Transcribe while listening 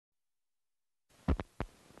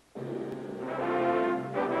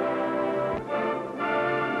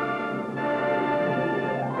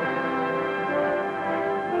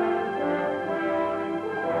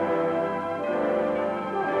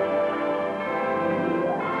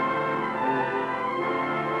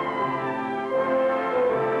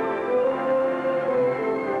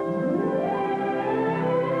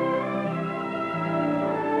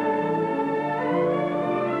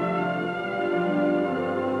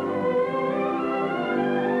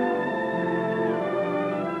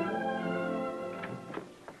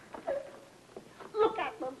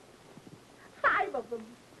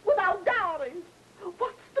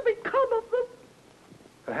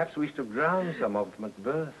Perhaps we should drown some of them at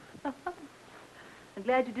birth. I'm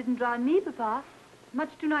glad you didn't drown me, Papa. Much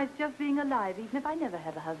too nice just being alive, even if I never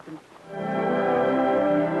have a husband.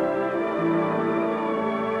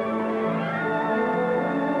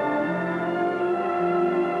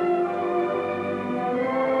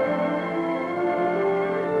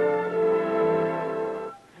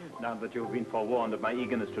 Now that you've been forewarned of my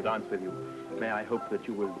eagerness to dance with you, may I hope that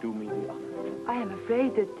you will do me the honor? I am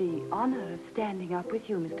afraid that the honor of standing up with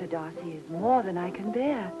you, Mr. Darcy, is more than I can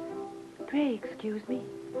bear. Pray excuse me.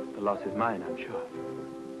 The loss is mine, I'm sure.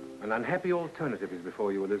 An unhappy alternative is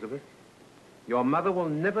before you, Elizabeth. Your mother will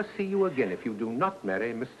never see you again if you do not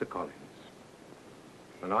marry Mr. Collins.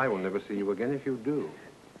 And I will never see you again if you do.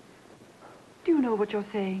 Do you know what you're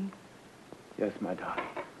saying? Yes, my darling.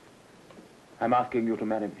 I'm asking you to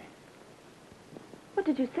marry me. What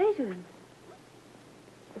did you say to him?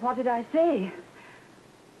 What did I say?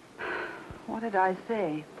 What did I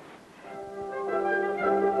say?